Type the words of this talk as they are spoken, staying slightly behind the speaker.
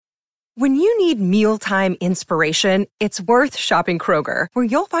When you need mealtime inspiration, it's worth shopping Kroger, where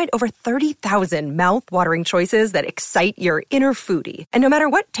you'll find over 30,000 mouth-watering choices that excite your inner foodie. And no matter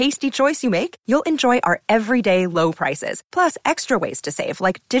what tasty choice you make, you'll enjoy our everyday low prices, plus extra ways to save,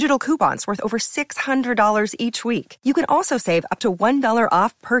 like digital coupons worth over $600 each week. You can also save up to $1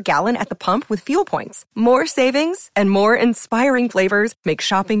 off per gallon at the pump with fuel points. More savings and more inspiring flavors make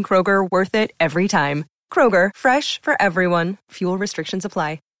shopping Kroger worth it every time. Kroger, fresh for everyone. Fuel restrictions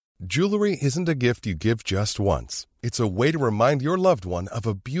apply. Jewelry isn't a gift you give just once. It's a way to remind your loved one of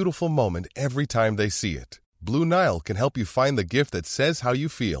a beautiful moment every time they see it. Blue Nile can help you find the gift that says how you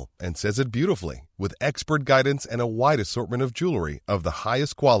feel and says it beautifully, with expert guidance and a wide assortment of jewelry of the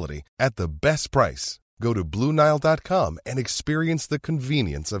highest quality at the best price. Go to BlueNile.com and experience the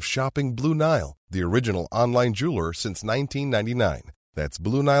convenience of shopping Blue Nile, the original online jeweler since 1999. That's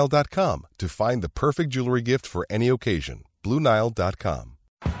BlueNile.com to find the perfect jewelry gift for any occasion. BlueNile.com.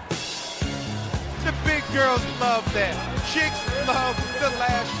 The big girls love that. Chicks love the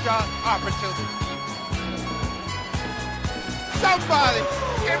last shot opportunity. Somebody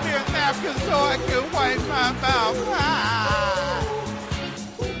give me a napkin so I can wipe my mouth. Ah.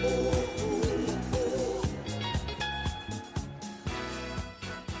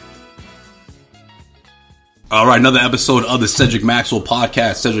 All right, another episode of the Cedric Maxwell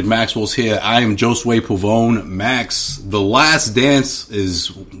podcast. Cedric Maxwell's here. I am Josue Pavone. Max, The Last Dance is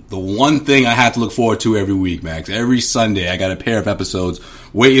the one thing I have to look forward to every week, Max. Every Sunday, I got a pair of episodes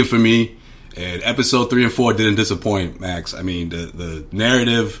waiting for me. And episode 3 and 4 didn't disappoint, Max. I mean, the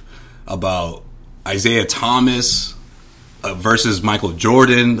narrative about Isiah Thomas versus Michael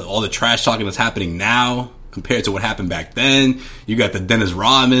Jordan, all the trash talking that's happening now compared to what happened back then. You got the Dennis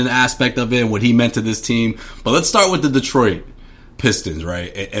Rodman aspect of it and what he meant to this team. But let's start with the Detroit Pistons,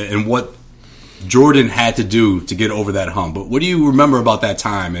 right? And what Jordan had to do to get over that hump. But what do you remember about that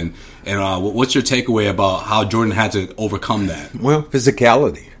time? And what's your takeaway about how Jordan had to overcome that? Well,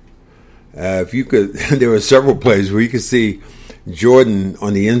 physicality. If you could, there were several plays where you could see Jordan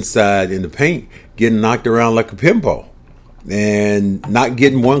on the inside in the paint getting knocked around like a pinball and not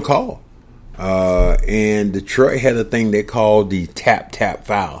getting one call. And Detroit had a thing they called the tap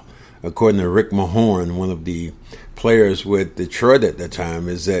foul. According to Rick Mahorn, one of the players with Detroit at that time,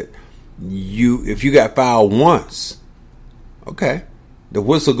 is that if you got fouled once, okay, the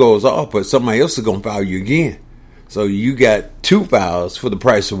whistle goes off, but somebody else is going to foul you again. So you got 2 fouls for the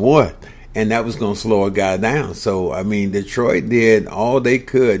price of 1, and that was going to slow a guy down. So, I mean, Detroit did all they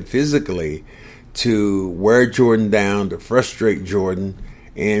could physically to wear Jordan down, to frustrate Jordan.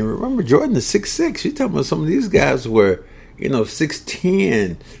 And remember, Jordan is 6'6". You're talking about some of these guys were,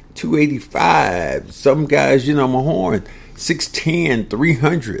 6'10", 285. Some guys, Mahorn, 6'10",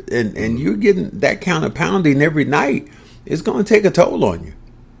 300. And you're getting that kind of pounding every night. It's going to take a toll on you.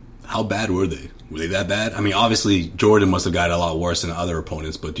 How bad were they? Were they that bad? I mean, obviously, Jordan must have got a lot worse than other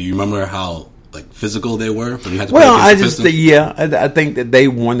opponents. But do you remember how physical they were when you had to play against the Pistons? I think that they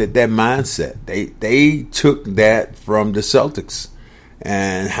wanted that mindset. They took that from the Celtics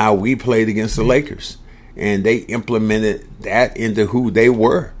and how we played against the Lakers. And they implemented that into who they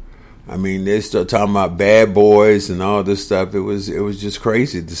were. I mean, they started talking about bad boys and all this stuff. It was just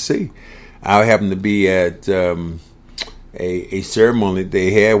crazy to see. I happened to be at a ceremony they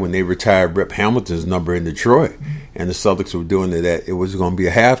had when they retired Rip Hamilton's number in Detroit. And the Celtics were doing it it was going to be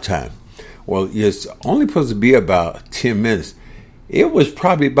a halftime. Well, it's only supposed to be about 10 minutes. It was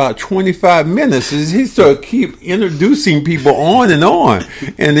probably about 25 minutes as he started keep introducing people on. And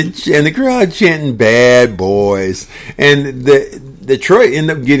the crowd chanting "bad boys." And Detroit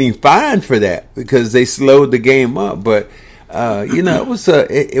ended up getting fined for that because they slowed the game up. But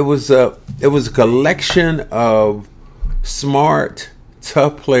it was a collection of smart,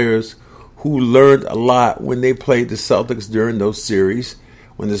 tough players who learned a lot when they played the Celtics during those series.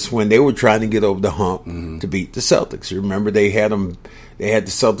 When they were trying to get over the hump to beat the Celtics. You remember they had the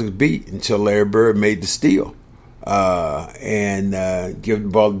Celtics beat until Larry Bird made the steal. And give the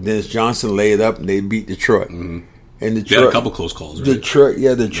ball to Dennis Johnson, lay it up, and they beat Detroit. Mm-hmm. And Detroit, they had a couple close calls, right?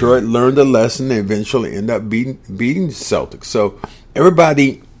 Detroit learned a lesson. They eventually end up beating the Celtics. So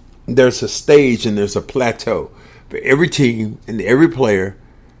everybody, there's a stage and there's a plateau for every team and every player.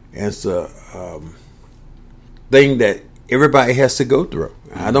 And it's a thing that everybody has to go through.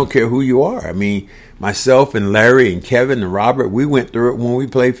 I don't care who you are. I mean, myself and Larry and Kevin and Robert, we went through it when we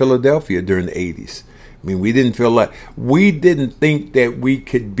played Philadelphia during the 80s. I mean, we didn't think that we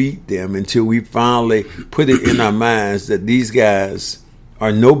could beat them until we finally put it in our minds that these guys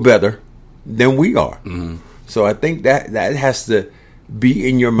are no better than we are. Mm-hmm. So I think that has to be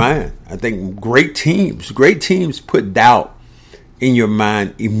in your mind. I think great teams put doubt in your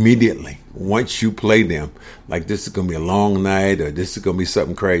mind immediately once you play them. Like, this is going to be a long night, or this is going to be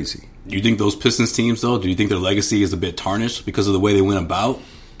something crazy. Do you think those Pistons teams, though, do you think their legacy is a bit tarnished because of the way they went about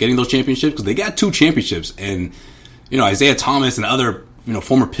getting those championships? Because they got 2 championships, and Isiah Thomas and other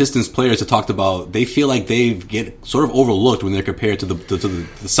former Pistons players have talked about, they feel like they get sort of overlooked when they're compared to the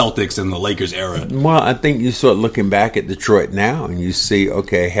Celtics and the Lakers era. Well, I think you start looking back at Detroit now, and you see,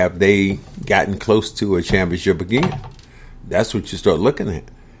 okay, have they gotten close to a championship again? That's what you start looking at.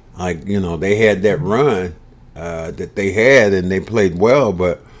 Like, they had that run that they had, and they played well,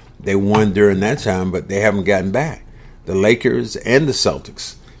 but they won during that time, but they haven't gotten back. The Lakers and the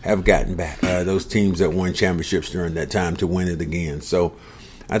Celtics have gotten back. Those teams that won championships during that time to win it again. So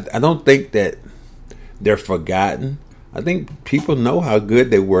I don't think that they're forgotten. I think people know how good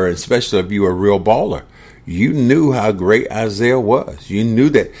they were, especially if you were a real baller. You knew how great Isiah was. You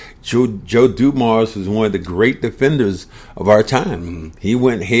knew that Joe Dumars was one of the great defenders of our time. Mm-hmm. He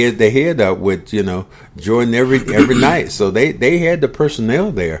went head to head up with Jordan every night. So they had the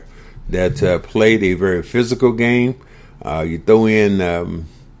personnel there that played a very physical game. You throw in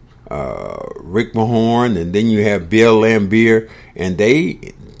Rick Mahorn, and then you have Bill Laimbeer, and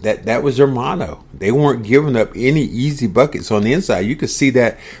that was their motto. They weren't giving up any easy buckets on the inside. You could see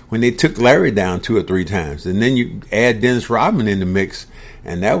that when they took Larry down 2 or 3 times, and then you add Dennis Rodman in the mix,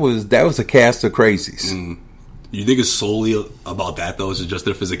 and that was a cast of crazies. You think it's solely about that, though? Is it just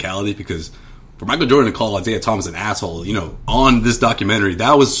their physicality? Because for Michael Jordan to call Isiah Thomas an asshole, on this documentary,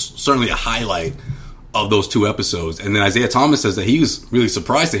 that was certainly a highlight of those 2 episodes. And then Isiah Thomas says that he was really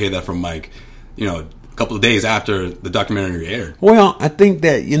surprised to hear that from Mike, a couple of days after the documentary aired. Well, I think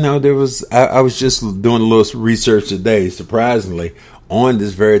that, there was, I was just doing a little research today, surprisingly, on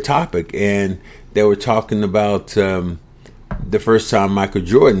this very topic. And they were talking about the first time Michael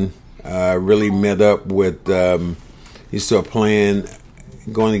Jordan really met up with, he started playing,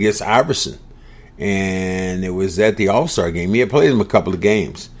 going against Iverson. And it was at the All-Star game. He had played him a couple of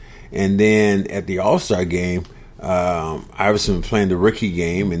games. And then at the All-Star game, Iverson was playing the rookie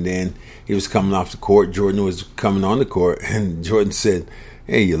game, and then he was coming off the court. Jordan was coming on the court, and Jordan said,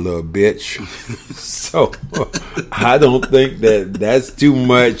 "Hey, you little bitch." So I don't think that's too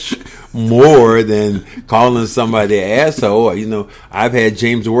much more than calling somebody an asshole. I've had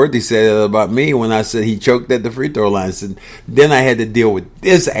James Worthy say that about me when I said he choked at the free throw line. So then I had to deal with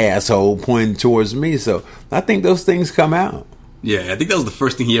this asshole pointing towards me. So I think those things come out. Yeah, I think that was the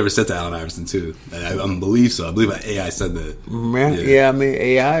first thing he ever said to Allen Iverson, too. I believe so. I believe AI said that. Yeah, I mean,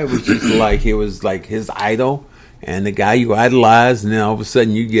 AI was just like, it was like his idol and the guy you idolize, and then all of a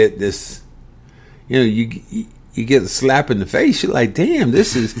sudden you get this, you get a slap in the face. You're like, damn,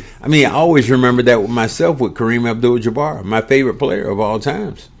 this is, I always remember that with myself with Kareem Abdul-Jabbar, my favorite player of all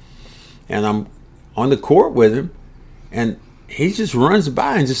times. And I'm on the court with him, and he just runs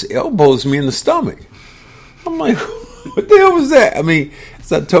by and just elbows me in the stomach. I'm like, what the hell was that?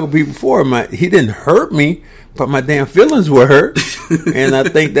 As I told people before, he didn't hurt me, but my damn feelings were hurt. And I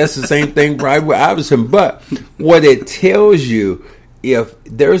think that's the same thing probably with Iverson. But what it tells you, if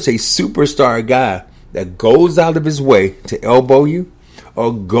there's a superstar guy that goes out of his way to elbow you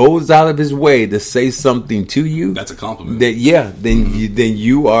or goes out of his way to say something to you, that's a compliment. Then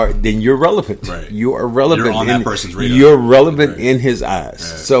you're relevant. Right. You are relevant. You're on that person's radar. You're relevant in his eyes.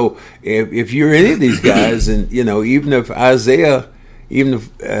 Right. So if you're any of these guys, and even if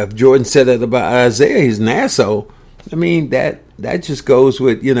Jordan said that about Isiah, he's an asshole. That just goes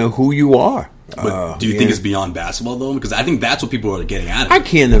with who you are. But do you think it's beyond basketball though? Because I think that's what people are getting at. I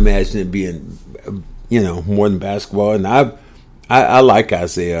can't imagine it being more than basketball. And I like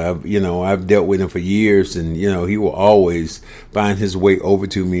Isiah. I've dealt with him for years, and he will always find his way over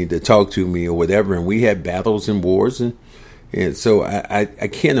to me to talk to me or whatever. And we had battles and wars, and so I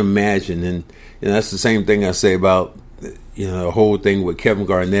can't imagine. And that's the same thing I say about the whole thing with Kevin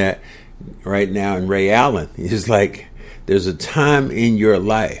Garnett right now and Ray Allen. It's like there's a time in your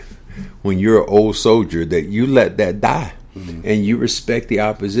life when you're an old soldier that you let that die, and you respect the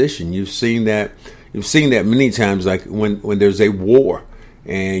opposition. You've seen that many times, like when there's a war,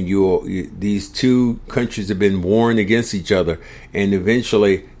 and these 2 countries have been warring against each other, and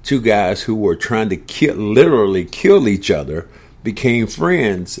eventually 2 guys who were trying to literally kill each other became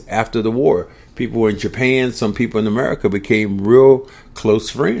friends after the war. People in Japan, some people in America became real close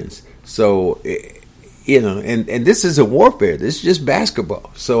friends. So, and this isn't warfare. This is just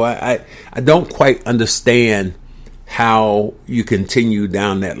basketball. So I don't quite understand how you continue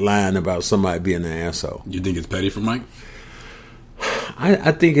down that line about somebody being an asshole. You think it's petty for Mike?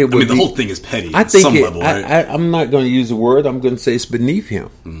 I think it would. The whole thing is petty. I think some level, right? I'm not going to use the word. I'm going to say it's beneath him.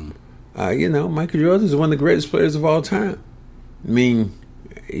 Michael Jordan is one of the greatest players of all time. I mean,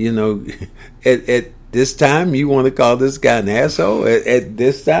 at this time, you want to call this guy an asshole? At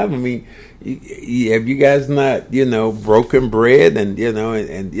this time, I mean, have you guys not, broken bread and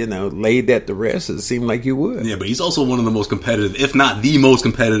laid that to rest? It seemed like you would. Yeah, but he's also one of the most competitive, if not the most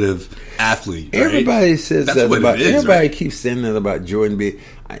competitive athlete. Right? Everybody says That's that what about. it is, everybody right? keeps saying that about Jordan B.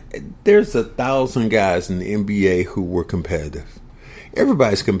 There's 1,000 guys in the NBA who were competitive.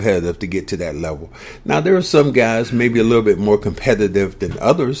 Everybody's competitive to get to that level. Now, there are some guys maybe a little bit more competitive than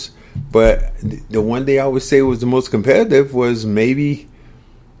others, but the one they always say was the most competitive was maybe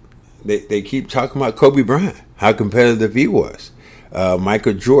they keep talking about Kobe Bryant, how competitive he was.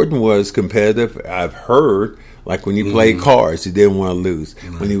 Michael Jordan was competitive. I've heard, like when he played cards, he didn't want to lose.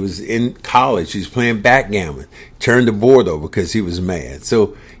 Right. When he was in college, he was playing backgammon, turned the board over because he was mad.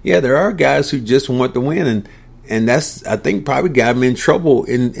 So, yeah, there are guys who just want to win, and that's, I think, probably got him in trouble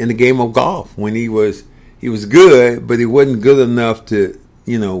in the game of golf when he was good, but he wasn't good enough to,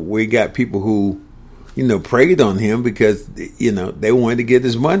 where he got people who, preyed on him because, they wanted to get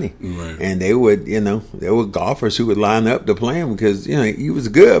his money. Right. And they would, there were golfers who would line up to play him because, he was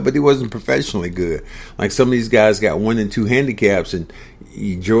good, but he wasn't professionally good. Like some of these guys got 1 and 2 handicaps, and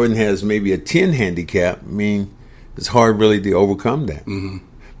Jordan has maybe a 10 handicap. I mean, it's hard really to overcome that. Mm-hmm.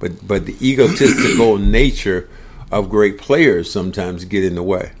 But the egotistical nature of great players sometimes get in the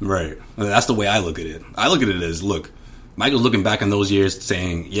way. Right. That's the way I look at it. I look at it as, look, Michael's looking back on those years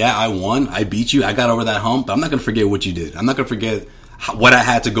saying, yeah, I won, I beat you, I got over that hump, but I'm not going to forget what you did. I'm not going to forget what I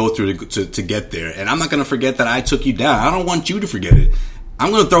had to go through to get there. And I'm not going to forget that I took you down. I don't want you to forget it. I'm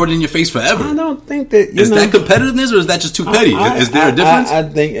going to throw it in your face forever. I don't think that... Is that competitiveness or is that just too petty? Is there a difference? I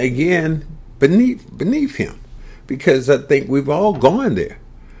think, again, beneath him. Because I think we've all gone there.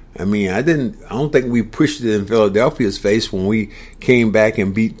 I mean, I don't think we pushed it in Philadelphia's face when we came back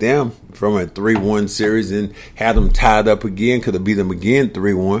and beat them from a 3-1 series and had them tied up again, could have beat them again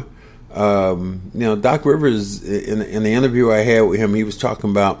 3-1. Doc Rivers, in the interview I had with him, he was talking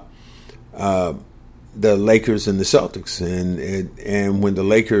about the Lakers and the Celtics. And when the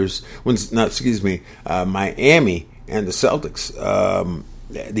Lakers, Miami and the Celtics,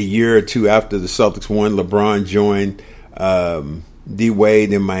 the year or two after the Celtics won, LeBron joined D.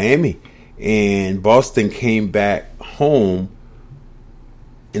 Wade in Miami, and Boston came back home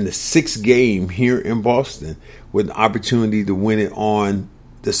in the 6th game here in Boston with an opportunity to win it on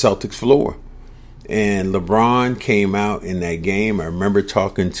the Celtics floor. And LeBron came out in that game. I remember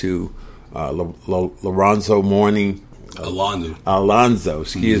talking to Alonzo Mourning about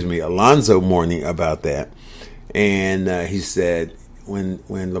that. And he said when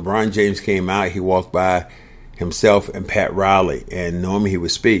LeBron James came out, he walked by himself and Pat Riley, and normally he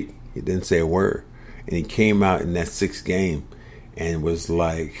would speak. He didn't say a word. And he came out in that 6th game and was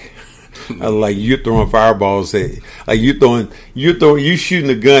like you're throwing fireballs at, like you shooting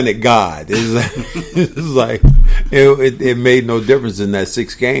a gun at God. It's like it made no difference in that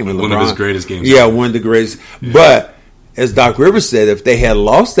 6th game. And one of his greatest games. Yeah, one of the greatest. Yeah. But as Doc Rivers said, if they had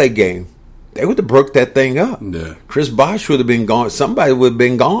lost that game, they would have broke that thing up. Yeah. Chris Bosh would have been gone. Somebody would have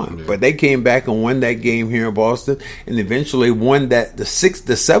been gone. Yeah. But they came back and won that game here in Boston, and eventually won the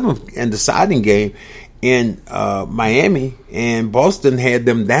 7th and deciding game in Miami. And Boston had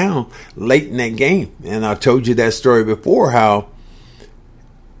them down late in that game. And I told you that story before, how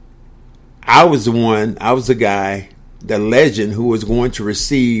I was the guy, the legend, who was going to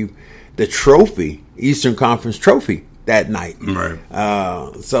receive the trophy, Eastern Conference trophy, that night. Right.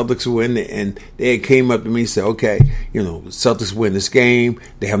 Celtics win, and they came up to me and said, okay, Celtics win this game.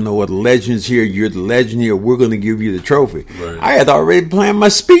 They have no other legends here. You're the legend here. We're going to give you the trophy. Right. I had already planned my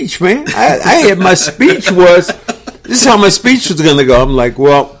speech, man. I had my speech this is how my speech was going to go. I'm like,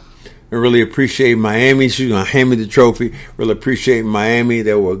 well, I really appreciate Miami. She's going to hand me the trophy. Really appreciate Miami.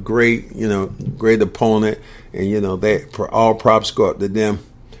 They were a great opponent. And, all props go up to them.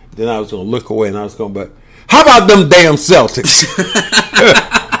 Then I was going to look away and I was going, but how about them damn Celtics?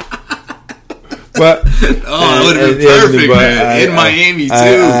 But that would have been perfect, man. In Miami too.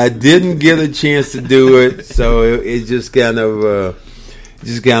 I didn't get a chance to do it, so it just kind of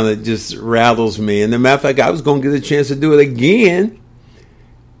rattles me. And the matter of fact, I was going to get a chance to do it again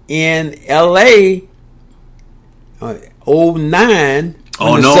in L.A. 2009.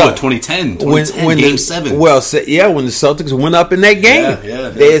 Oh no! 2010 Game 7. Well, when the Celtics went up in that game,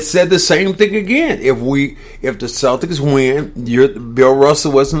 they had said the same thing again. If the Celtics win, Bill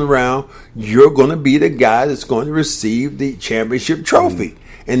Russell wasn't around. You're going to be the guy that's going to receive the championship trophy.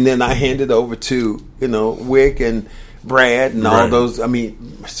 And then I handed over to Wick and Brad and all those. I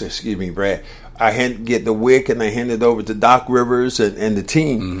mean, excuse me, Brad. I get the Wick and I handed over to Doc Rivers and the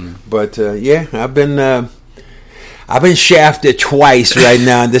team. Mm-hmm. But I've been. I've been shafted twice right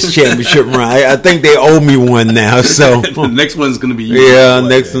now in this championship run. I think they owe me one now. So the next one's going to be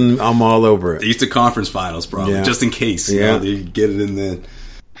next one I'm all over it. The Eastern Conference Finals, probably, just in case. You know, they get it in there.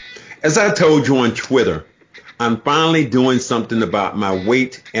 As I told you on Twitter, I'm finally doing something about my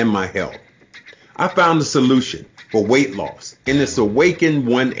weight and my health. I found a solution for weight loss, and it's Awaken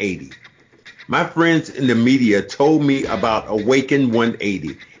 180. My friends in the media told me about Awaken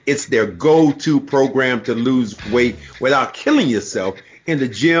 180. It's their go-to program to lose weight without killing yourself in the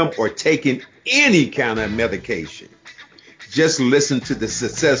gym or taking any kind of medication. Just listen to the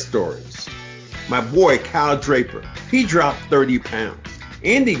success stories. My boy Kyle Draper, he dropped 30 pounds.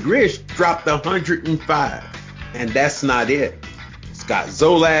 Andy Grish dropped 105. And that's not it. Scott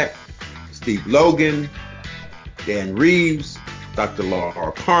Zolak, Steve Logan, Dan Reeves, Dr.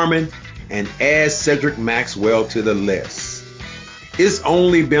 Laura Carmen, and add Cedric Maxwell to the list. It's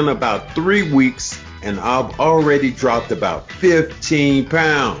only been about 3 weeks and I've already dropped about 15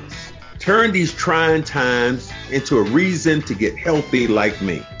 pounds. Turn these trying times into a reason to get healthy like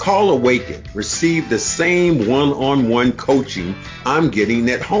me. Call Awaken. Receive the same one-on-one coaching I'm getting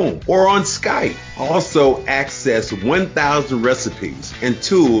at home or on Skype. Also access 1,000 recipes and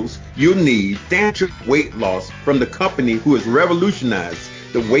tools you need to dance weight loss from the company who has revolutionized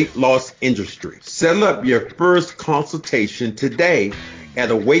the weight loss industry. Set up your first consultation today at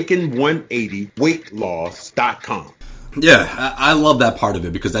awaken180weightloss.com. Yeah, I love that part of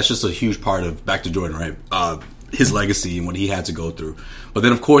it because that's just a huge part of Back to Jordan, right? His legacy and what he had to go through. But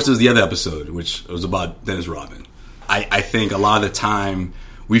then, of course, there's the other episode, which was about Dennis Rodman. I think a lot of the time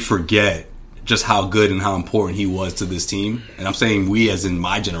we forget just how good and how important he was to this team. And I'm saying we, as in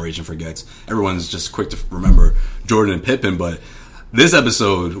my generation, forgets. Everyone's just quick to remember Jordan and Pippen, but this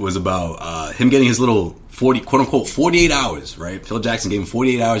episode was about him getting his little quote-unquote 48 hours, right? Phil Jackson gave him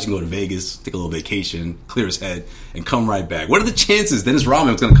 48 hours. You can go to Vegas, take a little vacation, clear his head, and come right back. What are the chances Dennis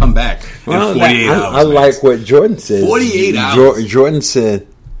Rodman was going to come back in 48 hours? I like what Jordan said. 48 hours. Jordan said,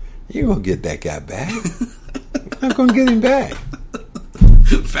 you're going to get that guy back. You're not going to get him back.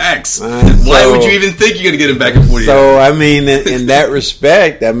 Facts. Why would you even think you're going to get him back in 48 hours? So, I mean, in that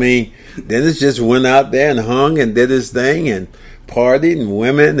respect, Dennis just went out there and hung and did his thing and partied and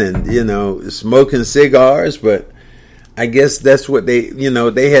women and, smoking cigars. But I guess that's what they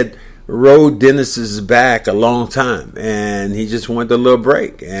had rode Dennis's back a long time, and he just wanted a little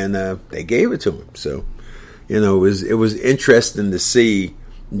break, and they gave it to him. So, it was interesting to see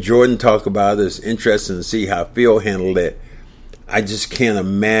Jordan talk about it. It's interesting to see how Phil handled it. I just can't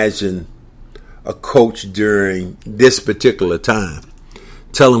imagine a coach during this particular time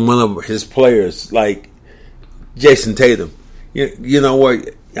telling one of his players, like Jason Tatum, you know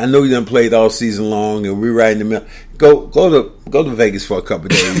what? I know you done played all season long, and we're right in the middle. Go to Vegas for a couple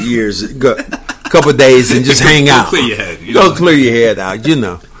of days, couple of days, and just hang out. Clear your head. Clear your head out.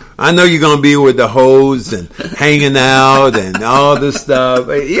 I know you're gonna be with the hoes and hanging out and all this stuff.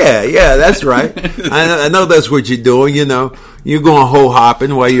 Yeah, that's right. I know that's what you're doing. You're going hoe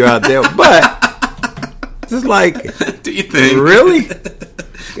hopping while you're out there, but just like, do you think really?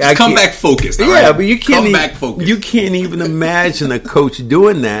 Come back focused. Yeah, right? But you can't. Come back focused. You can't even imagine a coach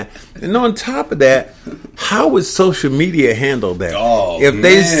doing that. And on top of that, how would social media handle that? If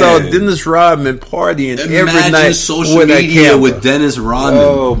they saw Dennis Rodman partying every night social with media with Dennis Rodman.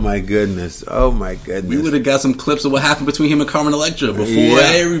 Oh my goodness! We would have got some clips of what happened between him and Carmen Electra before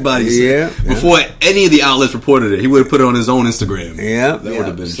everybody said it. Before any of the outlets reported it. He would have put it on his own Instagram. That would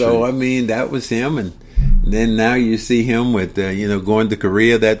have been so true. That was him, and then now you see him with going to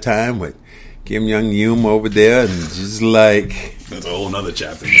Korea that time with Kim Jong-un over there, and just like that's a whole nother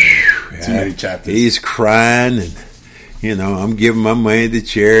chapter. Man. Too many chapters. He's crying, and I'm giving my money to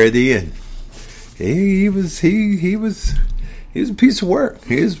charity, and he was a piece of work.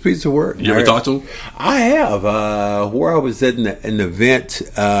 He was a piece of work. You ever talked to him? I have. Where I was at an event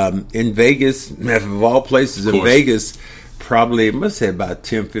in Vegas, of all places in Vegas. Probably, I must say about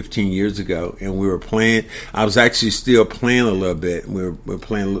 10, 15 years ago, and we were playing. I was actually still playing a little bit. We were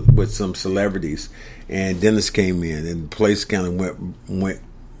playing with some celebrities, and Dennis came in, and the place kind of went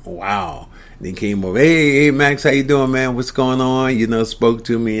wow. And he came over, hey Max, how you doing, man? What's going on? Spoke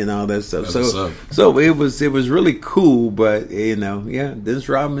to me and all that stuff. So it was really cool. But Dennis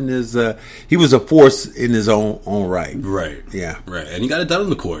Rodman is he was a force in his own right. Right. Yeah. Right. And he got it done on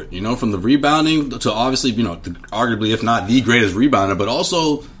the court. From the rebounding to obviously arguably if not the greatest rebounder, but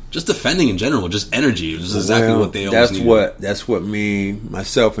also just defending in general, just energy. It was exactly what they always needed. That's what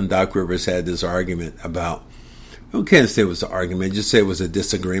myself and Doc Rivers had this argument about. I can't say it was an argument. Just say it was a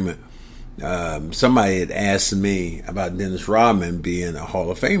disagreement. Somebody had asked me about Dennis Rodman being a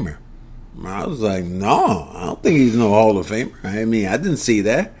Hall of Famer. I was like, no, I don't think he's no Hall of Famer. I mean, I didn't see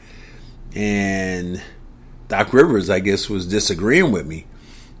that. And Doc Rivers, I guess, was disagreeing with me.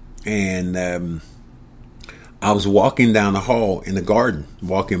 And I was walking down the hall in the Garden,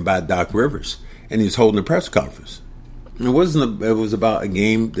 walking by Doc Rivers, and he was holding a press conference. It was about a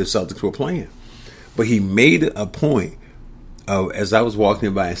game the Celtics were playing. But he made a point of, as I was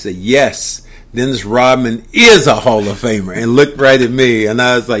walking by, and said, yes, Dennis Rodman is a Hall of Famer, and looked right at me, and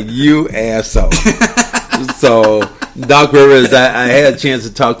I was like, you asshole. So Doc Rivers, I had a chance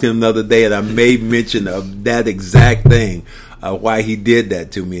to talk to him the other day, and I made mention of that exact thing, why he did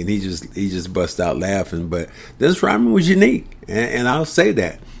that to me, and he just bust out laughing. But Dennis Rodman was unique, and I'll say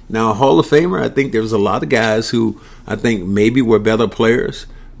that. Now, Hall of Famer, I think there was a lot of guys who I think maybe were better players,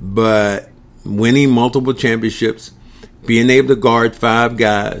 but winning multiple championships, being able to guard 5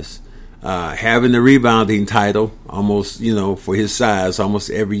 guys, having the rebounding title almost, for his size almost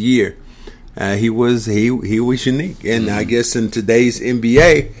every year. He was unique. And I guess in today's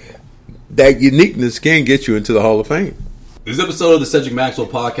NBA, that uniqueness can get you into the Hall of Fame. This episode of the Cedric Maxwell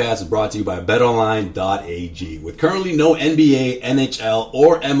Podcast is brought to you by BetOnline.ag. With currently no NBA, NHL,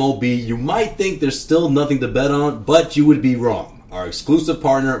 or MLB, you might think there's still nothing to bet on, but you would be wrong. Our exclusive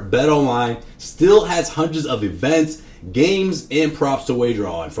partner, BetOnline, still has hundreds of events, games, and props to wager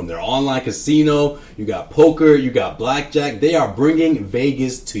on. From their online casino, you got poker, you got blackjack. They are bringing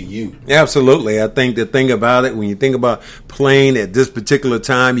Vegas to you. Absolutely. I think the thing about it, when you think about playing at this particular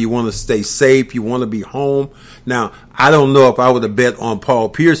time, you want to stay safe. You want to be home. Now, I don't know if I would have bet on Paul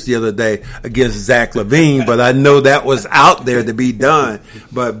Pierce the other day against Zach LaVine, but I know that was out there to be done.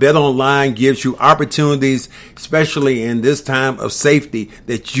 But BetOnline gives you opportunities, especially in this time of safety,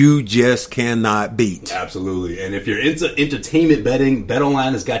 that you just cannot beat. Absolutely. And if you're into entertainment betting,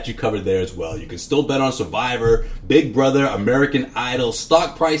 BetOnline has got you covered there as well. You can still bet on Survivor, Big Brother, American Idol,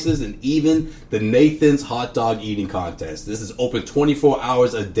 stock prices, and even the Nathan's hot dog eating contest. This is open 24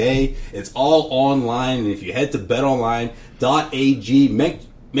 hours a day. It's all online. And if you head to betonline.ag,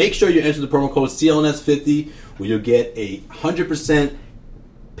 make sure you enter the promo code CLNS50, where you'll get a 100%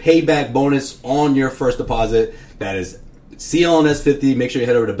 payback bonus on your first deposit. That is CLNS50. Make sure you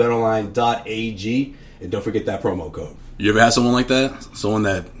head over to betonline.ag, and don't forget that promo code. You ever had someone like that? Someone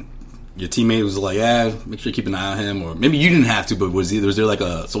that your teammate was like, make sure you keep an eye on him, or maybe you didn't have to, but was there like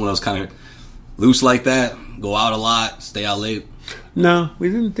someone else kind of loose like that? Go out a lot, stay out late? No, we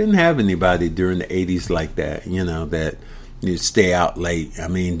didn't have anybody during the 80s like that, that you stay out late. I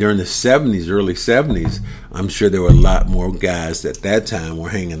mean, during the 70s, early 70s, I'm sure there were a lot more guys at that time were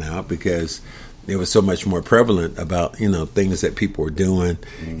hanging out because it was so much more prevalent about, things that people were doing.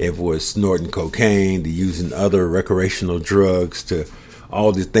 Mm-hmm. If it was snorting cocaine, to using other recreational drugs, to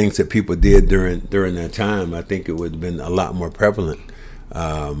all the things that people did during that time, I think it would have been a lot more prevalent.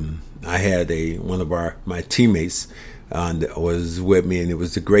 I had one of my teammates that was with me, and it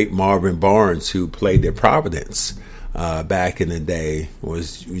was the great Marvin Barnes, who played at Providence back in the day. He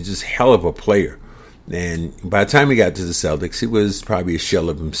was just hell of a player. And by the time he got to the Celtics, he was probably a shell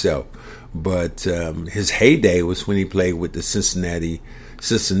of himself. But his heyday was when he played with the the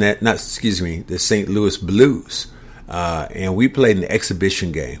St. Louis Blues. And we played an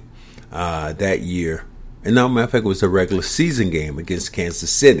exhibition game that year. And no matter of fact, it was a regular season game against Kansas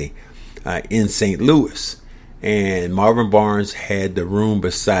City in St. Louis. And Marvin Barnes had the room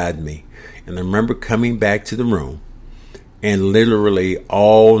beside me. And I remember coming back to the room, and literally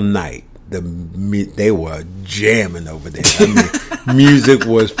all night, they were jamming over there. I mean, music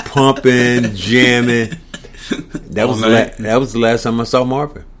was pumping, jamming. That was the last time I saw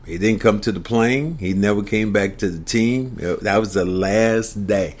Marvin. He didn't come to the plane. He never came back to the team. That was the last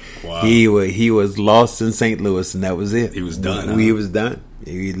day. Wow. He was lost in St. Louis, and that was it. He was done. He was done.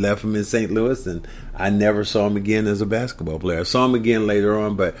 He left him in St. Louis, and I never saw him again as a basketball player. I saw him again later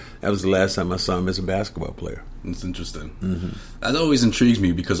on, but that was the last time I saw him as a basketball player. It's interesting. Mm-hmm. That always intrigues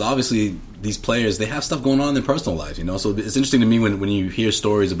me because obviously these players, they have stuff going on in their personal lives, So it's interesting to me when you hear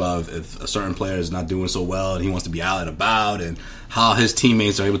stories about if a certain player is not doing so well and he wants to be out and about, and how his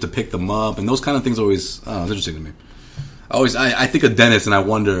teammates are able to pick them up, and those kind of things always it's interesting to me. I think of Dennis, and I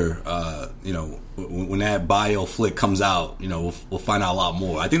wonder, when that bio flick comes out, we'll find out a lot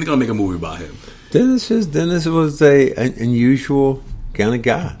more. I think they're gonna make a movie about him. Dennis was an unusual kind of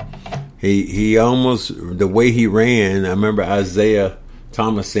guy. He almost, the way he ran, I remember Isiah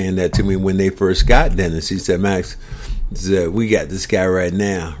Thomas saying that to me when they first got Dennis. He said, Max, we got this guy right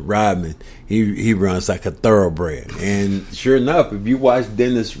now, Rodman. He runs like a thoroughbred. And sure enough, if you watch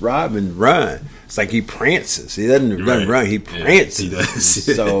Dennis Rodman run, It's like he prances. He doesn't run. He prances. Yeah, he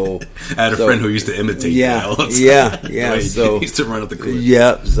does. So I had a friend who used to imitate that all the time. Yeah. So he used to run up the cliff.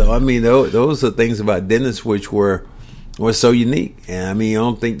 Yeah. So I mean, those are things about Dennis which were so unique. And I mean, I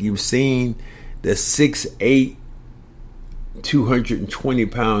don't think you've seen the 6'8",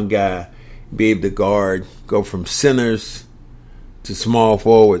 220-pound guy be able to go from centers to small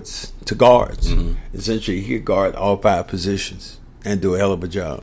forwards to guards. Essentially, he could guard all 5 positions and do a hell of a job.